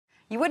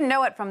You wouldn't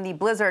know it from the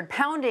blizzard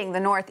pounding the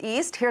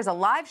Northeast. Here's a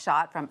live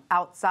shot from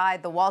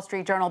outside the Wall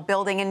Street Journal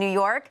building in New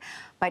York.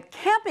 But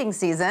camping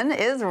season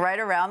is right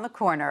around the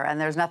corner,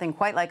 and there's nothing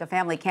quite like a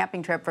family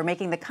camping trip for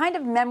making the kind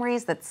of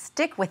memories that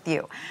stick with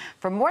you.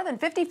 For more than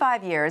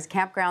 55 years,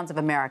 Campgrounds of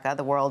America,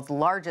 the world's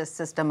largest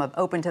system of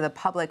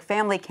open-to-the-public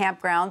family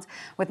campgrounds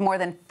with more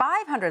than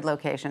 500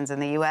 locations in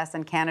the U.S.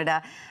 and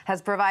Canada,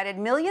 has provided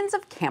millions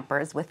of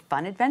campers with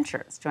fun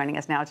adventures. Joining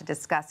us now to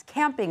discuss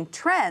camping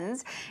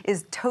trends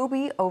is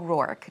Toby O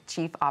Rorke,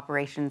 Chief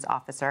Operations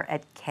Officer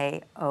at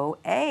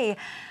KOA.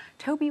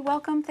 Toby,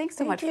 welcome. Thanks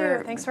so much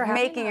for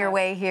making your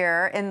way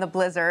here in the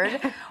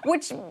blizzard,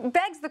 which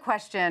begs the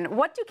question,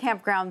 what do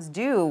campgrounds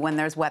do when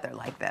there's weather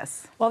like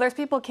this? Well, there's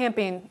people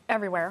camping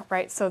everywhere,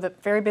 right? So they're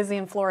very busy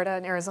in Florida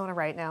and Arizona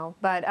right now.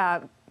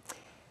 But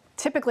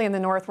typically in the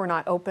north, we're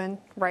not open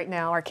right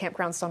now. Our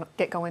campgrounds don't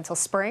get going until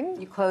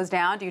spring. You close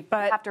down? Do you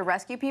have to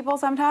rescue people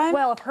sometime?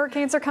 Well, if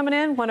hurricanes are coming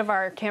in, one of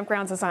our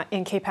campgrounds is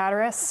in Cape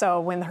Hatteras.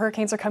 So when the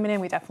hurricanes are coming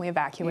in, we definitely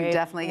evacuate. You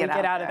definitely get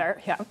out of there.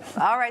 Yeah.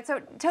 All right.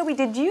 So, Toby,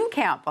 did you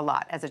camp a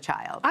lot as a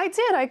child? I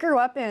did. I grew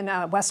up in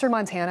western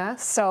Montana.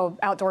 So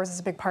outdoors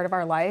is a big part of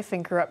our life,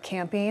 and grew up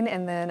camping.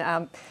 And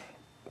then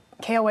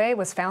KOA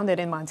was founded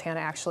in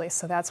Montana, actually,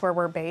 so that's where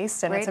we're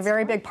based, and it's a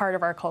very big part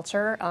of our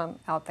culture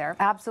out there.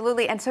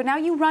 Absolutely. And so now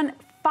you run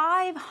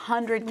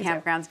 500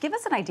 campgrounds. Give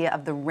us an idea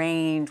of the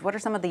range. What are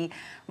some of the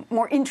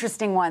more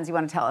interesting ones you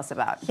want to tell us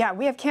about? Yeah,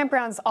 we have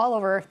campgrounds all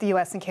over the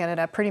U.S. and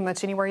Canada. Pretty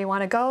much anywhere you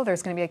want to go,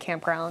 there's going to be a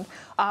campground.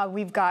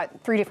 We've got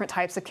 3 different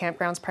types of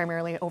campgrounds,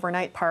 primarily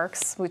overnight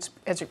parks, which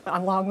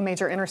along the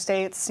major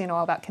interstates, you know,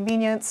 all about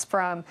convenience.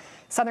 From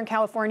Southern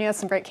California,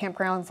 some great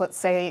campgrounds, let's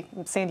say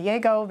San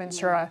Diego,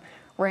 Ventura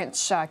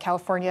Ranch,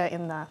 California,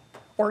 in the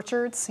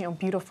orchards, you know,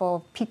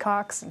 beautiful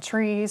peacocks and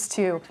trees,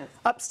 to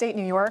upstate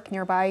New York,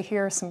 nearby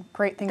here, some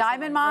great things.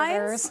 Diamond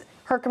mines?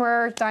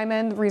 Herkimer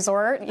Diamond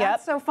Resort.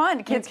 That's so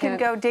fun. Kids can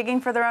go digging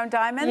for their own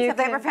diamonds. Have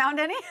they ever found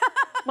any?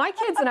 My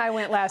kids and I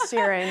went last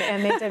year,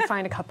 and they did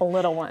find a couple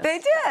little ones. They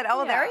did.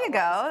 Oh, yeah, there you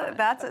go.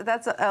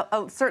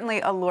 That's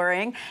certainly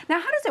alluring. Now,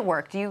 how does it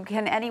work?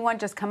 Can anyone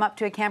just come up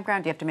to a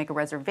campground? Do you have to make a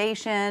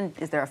reservation?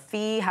 Is there a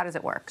fee? How does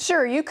it work?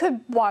 Sure. You could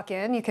walk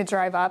in. You could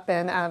drive up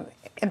and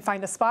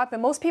find a spot.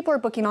 But most people are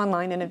booking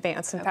online in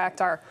advance. In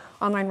fact, our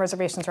online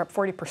reservations are up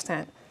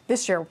 40%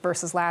 this year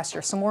versus last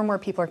year. So more and more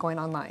people are going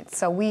online.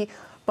 So we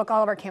book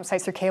all of our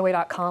campsites through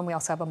KOA.com. We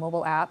also have a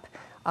mobile app.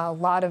 A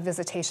lot of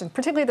visitation,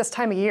 particularly this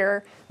time of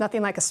year.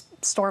 Nothing like a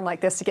storm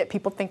like this to get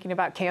people thinking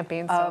about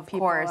camping. So of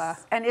course.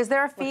 And is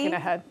there a fee?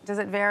 Ahead. Does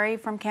it vary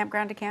from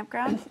campground to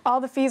campground? All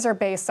the fees are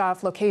based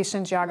off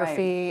location,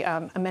 geography,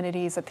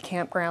 amenities at the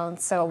campground.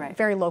 So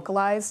very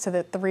localized to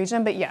the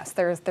region. But yes,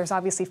 there's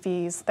obviously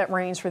fees that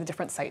range for the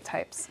different site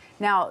types.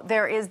 Now,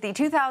 there is the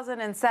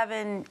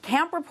 2007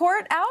 Camp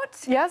Report out.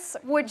 Yes.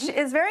 Which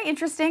is very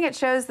interesting. It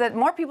shows that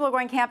more people are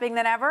going camping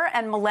than ever,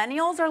 and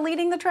millennials are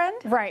leading the trend.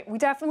 Right. We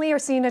definitely are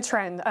seeing a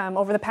trend.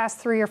 Over the past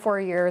 3 or 4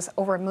 years,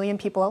 over 1 million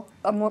people,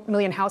 1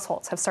 million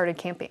households have started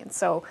camping.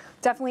 So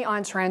definitely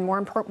on trend,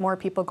 more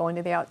people going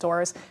to the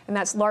outdoors, and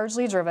that's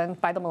largely driven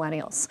by the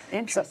millennials.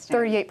 Interesting.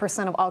 So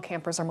 38% of all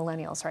campers are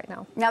millennials right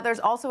now. Now, there's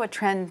also a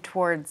trend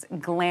towards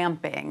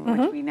glamping,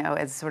 which we know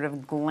is sort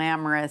of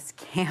glamorous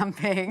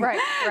camping. Right.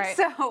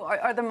 So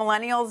are the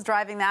millennials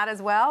driving that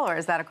as well, or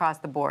is that across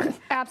the board?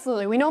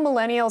 Absolutely. We know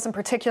millennials in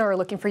particular are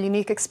looking for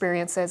unique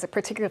experiences,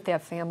 particularly if they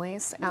have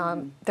families.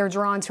 They're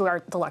drawn to our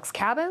deluxe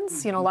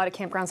cabins. You know, a lot of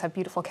campgrounds have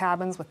beautiful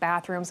cabins with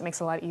bathrooms. It makes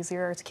it a lot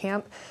easier to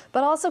camp.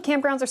 But also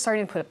campgrounds are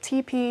starting to put up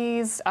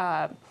teepees,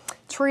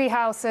 tree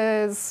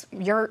houses,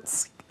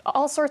 yurts,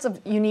 all sorts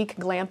of unique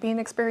glamping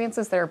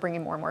experiences that are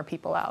bringing more and more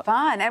people out.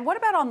 Fun. And what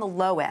about on the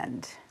low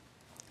end?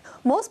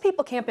 Most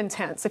people camp in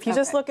tents. If you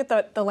just look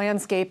at the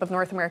landscape of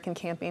North American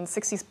camping,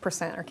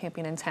 60% are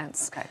camping in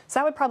tents. So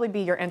that would probably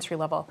be your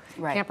entry-level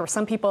camper.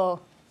 Some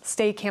people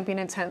stay camping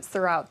in tents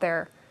throughout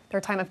their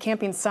time of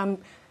camping. Some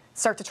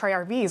start to try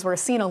RVs. We're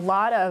seeing a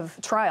lot of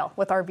trial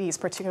with RVs,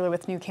 particularly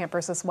with new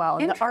campers as well.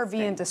 And the RV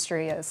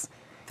industry is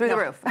through the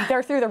roof.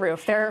 They're through the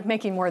roof. They're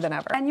making more than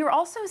ever. And you're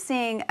also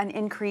seeing an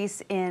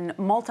increase in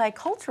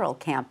multicultural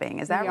camping.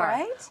 Is that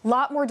right? A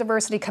lot more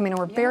diversity coming, and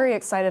we're very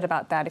excited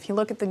about that. If you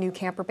look at the new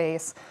camper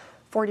base,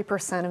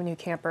 40% of new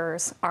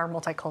campers are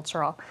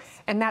multicultural.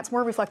 And that's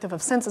more reflective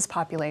of census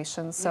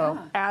populations. So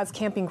as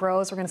camping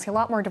grows, we're going to see a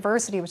lot more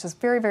diversity, which is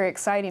very, very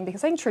exciting,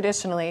 because I think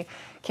traditionally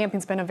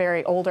camping's been a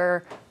very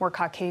older, more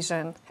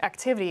Caucasian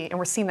activity, and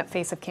we're seeing that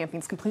face of camping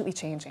is completely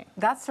changing.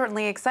 That's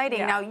certainly exciting.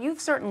 Now, you've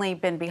certainly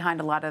been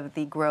behind a lot of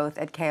the growth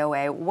at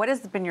KOA. What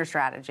has been your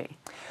strategy?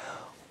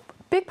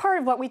 Big part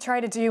of what we try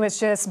to do is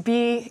just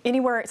be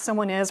anywhere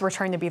someone is, we're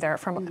trying to be there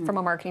from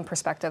a marketing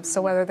perspective.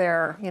 So whether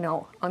they're, you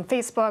know, on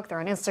Facebook, they're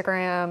on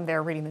Instagram,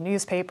 they're reading the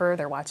newspaper,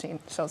 they're watching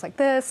shows like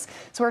this.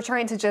 So we're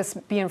trying to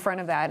just be in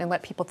front of that and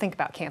let people think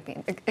about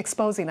camping,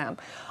 exposing them.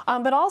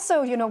 But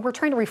also, you know, we're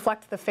trying to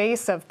reflect the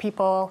face of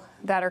people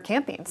that are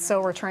camping. So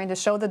we're trying to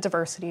show the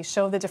diversity,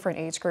 show the different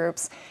age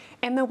groups,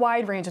 and the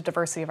wide range of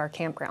diversity of our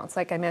campgrounds.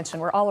 Like I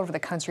mentioned, we're all over the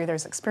country.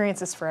 There's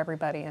experiences for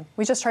everybody, and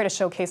we just try to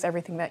showcase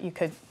everything that you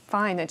could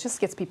fine. It just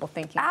gets people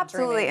thinking.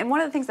 Absolutely. And one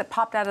of the things that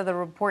popped out of the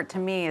report to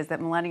me is that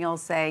millennials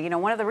say, you know,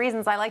 one of the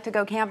reasons I like to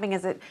go camping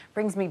is it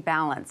brings me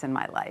balance in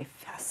my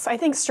life. Yes, I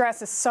think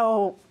stress is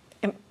so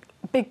a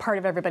big part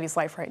of everybody's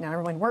life right now.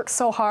 Everyone works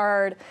so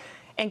hard.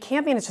 And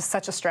camping is just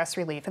such a stress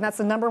relief. And that's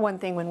the number one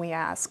thing when we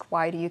ask,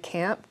 why do you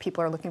camp?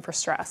 People are looking for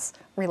stress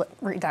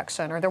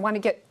reduction, or they want to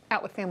get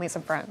out with families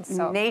and friends.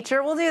 So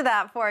nature will do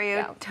that for you.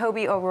 Yeah.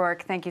 Toby O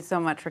Rorke, thank you so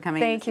much for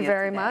coming. Thank you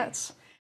very much.